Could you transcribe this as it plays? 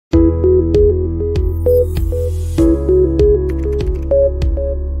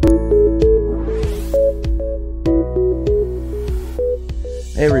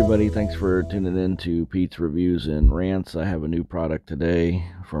everybody, thanks for tuning in to Pete's Reviews and Rants. I have a new product today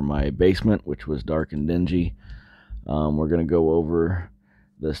for my basement, which was dark and dingy. We're going to go over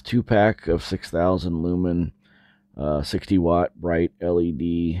this 2-pack of 6,000 lumen 60 watt bright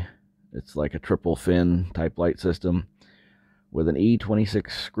LED. It's like a triple fin type light system with an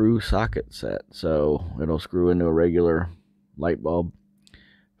E26 screw socket set, so it'll screw into a regular light bulb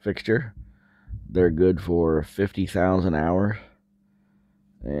fixture. They're good for 50,000 hours,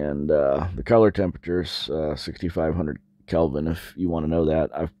 and the color temperature is 6,500 Kelvin if you want to know that.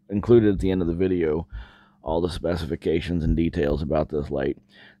 I've included at the end of the video all the specifications and details about this light.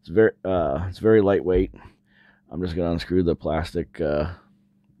 It's very lightweight. I'm just going to unscrew the plastic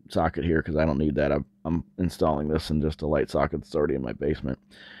socket here because I don't need that. I'm installing this in just a light socket that's already in my basement,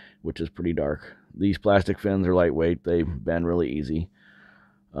 which is pretty dark. These plastic fins are lightweight. They bend really easy.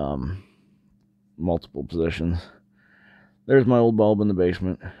 Multiple positions. There's my old bulb in the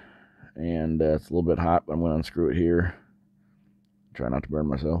basement, and it's a little bit hot, but I'm going to unscrew it here. Try not to burn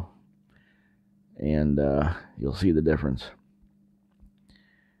myself, and you'll see the difference.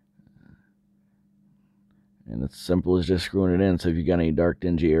 And it's simple as just screwing it in. So if you got any dark,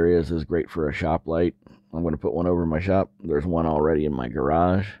 dingy areas, this is great for a shop light. I'm going to put one over my shop. There's one already in my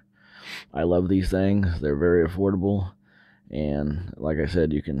garage. I love these things. They're very affordable. And like I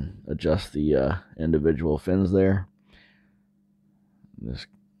said, you can adjust the individual fins there. Just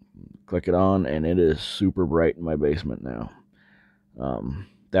click it on, and it is super bright in my basement now.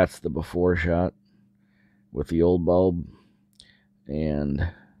 That's the before shot with the old bulb. And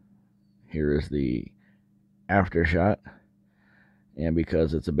here is the after shot. And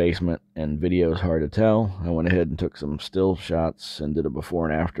because it's a basement and video is hard to tell, I went ahead and took some still shots and did a before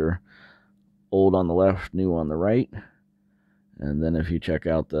and after. Old on the left, new on the right. And then if you check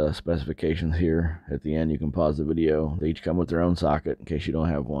out the specifications here at the end, you can pause the video. They each come with their own socket in case you don't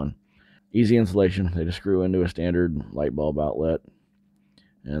have one. Easy installation. They just screw into a standard light bulb outlet.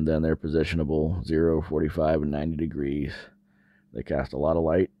 And then they're positionable 0, 45, and 90 degrees. They cast a lot of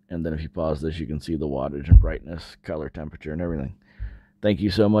light. And then if you pause this, you can see the wattage and brightness, color, temperature, and everything. Thank you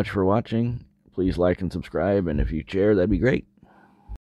so much for watching. Please like and subscribe. And if you share, that'd be great.